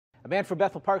band from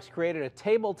Bethel Park's created a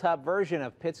tabletop version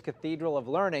of Pitt's Cathedral of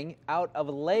Learning out of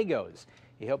Legos.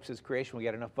 He hopes his creation will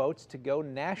get enough votes to go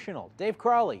national. Dave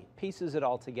Crawley pieces it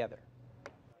all together.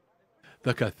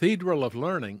 The Cathedral of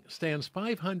Learning stands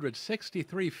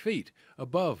 563 feet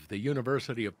above the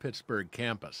University of Pittsburgh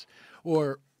campus,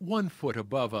 or 1 foot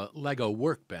above a Lego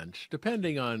workbench,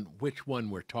 depending on which one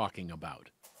we're talking about.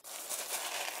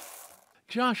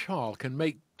 Josh Hall can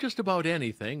make just about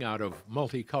anything out of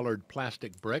multicolored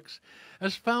plastic bricks.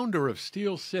 As founder of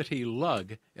Steel City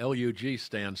LUG, LUG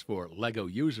stands for Lego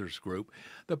Users Group,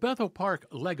 the Bethel Park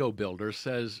Lego builder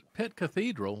says Pitt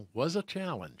Cathedral was a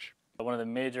challenge. One of the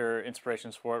major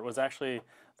inspirations for it was actually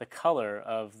the color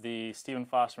of the Stephen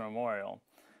Foster Memorial.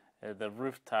 The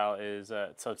roof tile is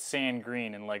so it's sand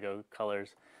green in Lego colors,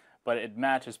 but it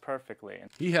matches perfectly.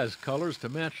 He has colors to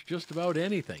match just about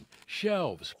anything.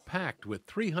 Shelves packed with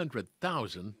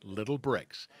 300,000 little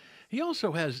bricks. He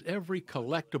also has every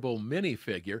collectible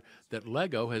minifigure that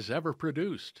Lego has ever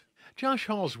produced. Josh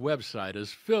Hall's website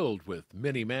is filled with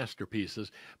mini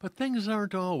masterpieces, but things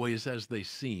aren't always as they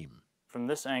seem. From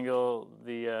this angle,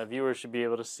 the viewers should be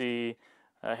able to see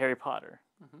Harry Potter.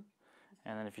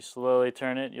 And then if you slowly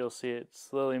turn it, you'll see it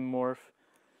slowly morph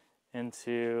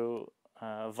into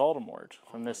Voldemort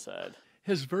from this side.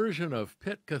 His version of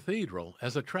Pitt Cathedral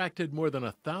has attracted more than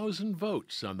 1,000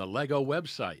 votes on the Lego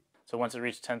website. So once it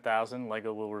reaches 10,000,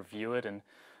 Lego will review it and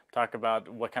talk about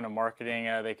what kind of marketing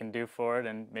they can do for it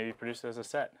and maybe produce it as a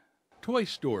set. Toy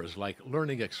stores like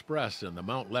Learning Express in the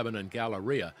Mount Lebanon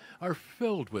Galleria are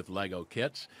filled with Lego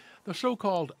kits. The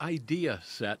so-called idea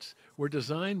sets were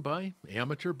designed by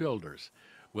amateur builders.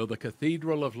 Will the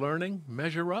Cathedral of Learning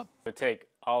measure up? It would take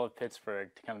all of Pittsburgh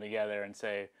to come together and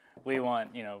say, we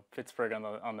want, Pittsburgh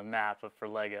on the map for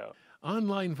Lego.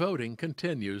 Online voting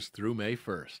continues through May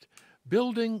 1st.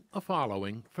 Building a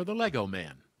following for the Lego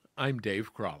Man. I'm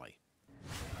Dave Crawley.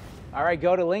 All right,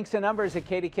 go to links and numbers at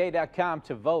kdk.com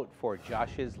to vote for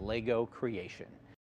Josh's Lego creation.